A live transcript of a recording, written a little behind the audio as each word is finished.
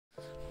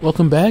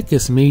Welcome back,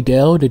 it's me,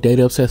 Dale, the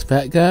data obsessed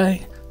fat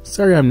guy.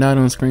 Sorry I'm not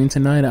on screen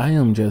tonight, I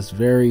am just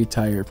very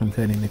tired from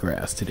cutting the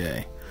grass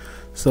today.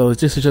 So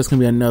this is just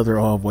going to be another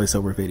all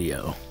voiceover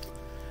video.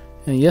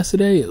 And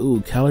yesterday,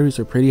 calories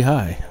are pretty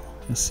high.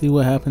 Let's see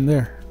what happened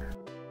there.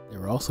 They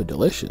were also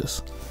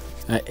delicious.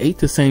 I ate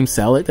the same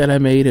salad that I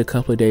made a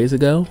couple of days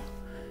ago,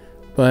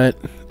 but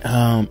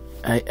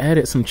I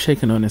added some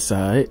chicken on the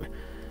side.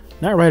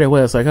 Not right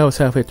away, it's like I was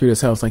halfway through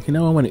this house, like, I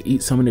want to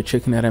eat some of the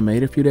chicken that I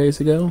made a few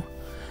days ago.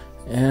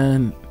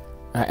 And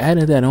I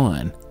added that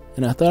on,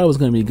 and I thought it was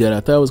going to be good.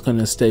 I thought I was going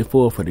to stay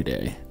full for the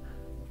day,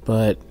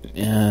 but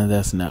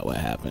that's not what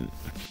happened.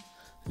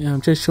 I'm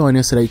just showing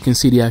this so that you can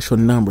see the actual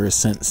numbers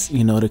since, the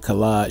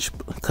collage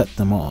cut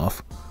them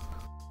off.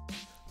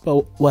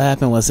 But what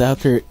happened was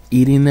after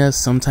eating this,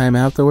 sometime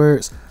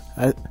afterwards,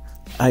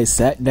 I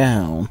sat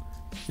down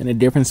in a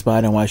different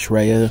spot and watched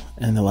Raya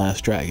and the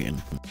Last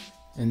Dragon.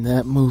 And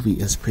that movie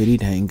is pretty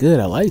dang good.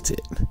 I liked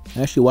it.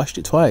 I actually watched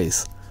it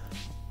twice.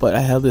 But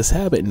I have this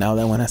habit now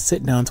that when I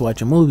sit down to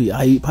watch a movie,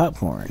 I eat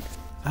popcorn.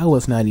 I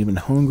was not even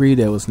hungry.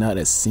 There was not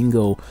a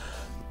single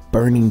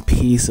burning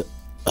piece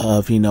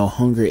of,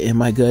 hunger in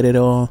my gut at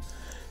all.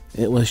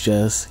 It was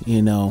just,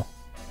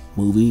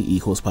 movie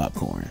equals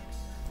popcorn.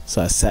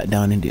 So I sat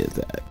down and did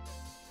that.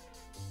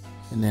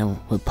 And then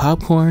with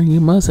popcorn,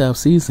 you must have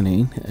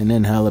seasoning. And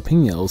then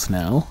jalapenos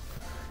now.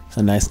 It's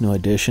a nice new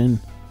addition.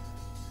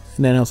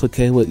 And then I was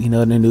okay with,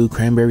 the new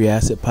cranberry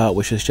acid pop,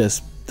 which is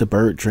just the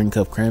bird drink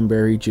of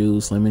cranberry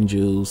juice, lemon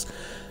juice,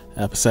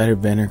 apple cider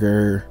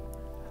vinegar,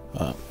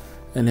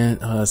 and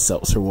then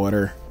seltzer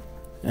water.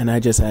 And I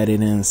just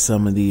added in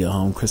some of the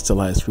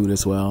crystallized fruit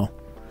as well.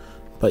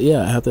 But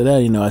yeah, after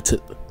that, I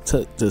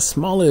took the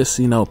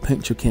smallest,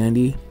 pinch of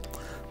candy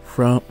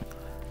from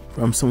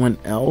someone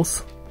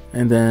else,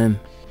 and then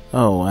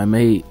I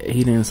made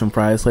eating some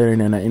fries later,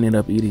 and then I ended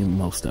up eating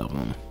most of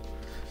them.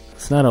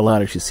 It's not a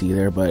lot as you see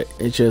there, but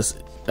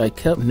I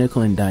kept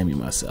nickel and diming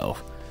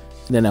myself.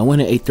 And then I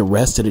went and ate the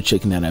rest of the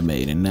chicken that I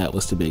made, and that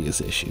was the biggest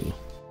issue.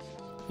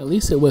 At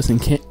least it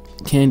wasn't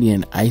candy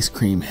and ice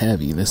cream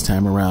heavy this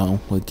time around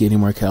with getting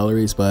more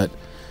calories, but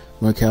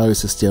more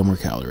calories is still more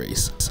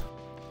calories.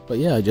 But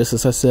yeah, just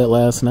as I said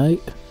last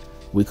night,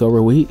 week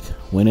over week,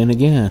 went in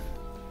again.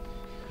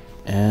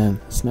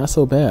 And it's not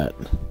so bad.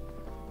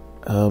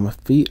 My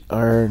feet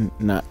are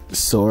not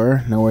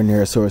sore, nowhere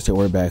near as sore as they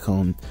were back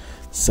on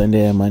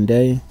Sunday and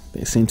Monday.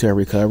 They seem to have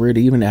recovered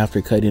even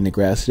after cutting the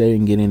grass today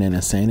and getting an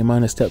insane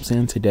amount of steps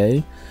in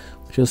today,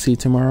 which you'll see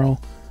tomorrow.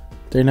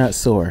 They're not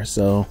sore,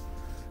 so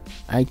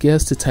I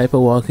guess the type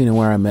of walking and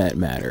where I'm at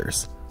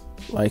matters.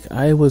 Like,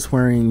 I was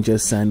wearing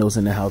just sandals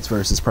in the house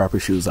versus proper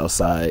shoes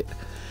outside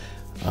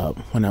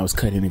when I was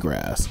cutting the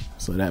grass,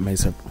 so that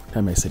makes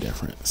a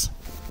difference.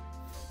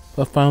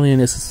 But finally,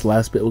 and this is the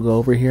last bit we'll go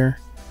over here.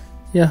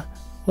 Yeah,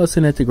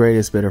 wasn't it the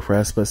greatest bit of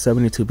rest, but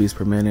 72 beats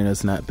per minute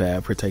is not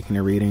bad for taking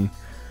a reading.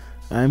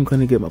 I'm going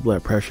to get my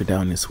blood pressure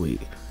down this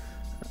week.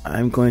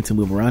 I'm going to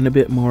move around a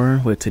bit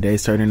more, with today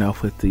starting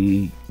off with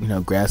the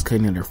grass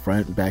cutting in the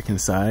front, back,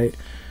 and side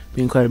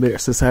being quite a bit of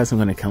exercise. I'm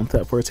going to count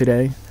that for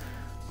today,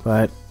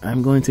 but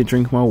I'm going to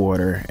drink more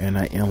water, and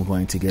I am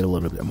going to get a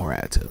little bit more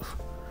active.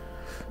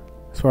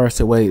 As far as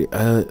the weight,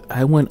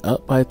 I went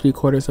up by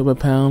 3/4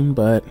 pounds,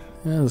 but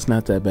it's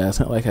not that bad.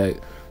 It's not like I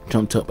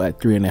jumped up by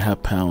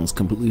 3.5 pounds,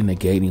 completely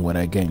negating what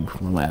I gained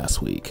from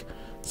last week.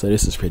 So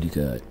this is pretty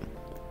good.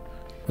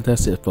 But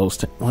that's it,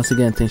 folks. Once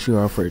again, thanks you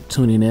all for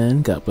tuning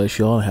in. God bless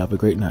you all and have a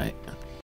great night.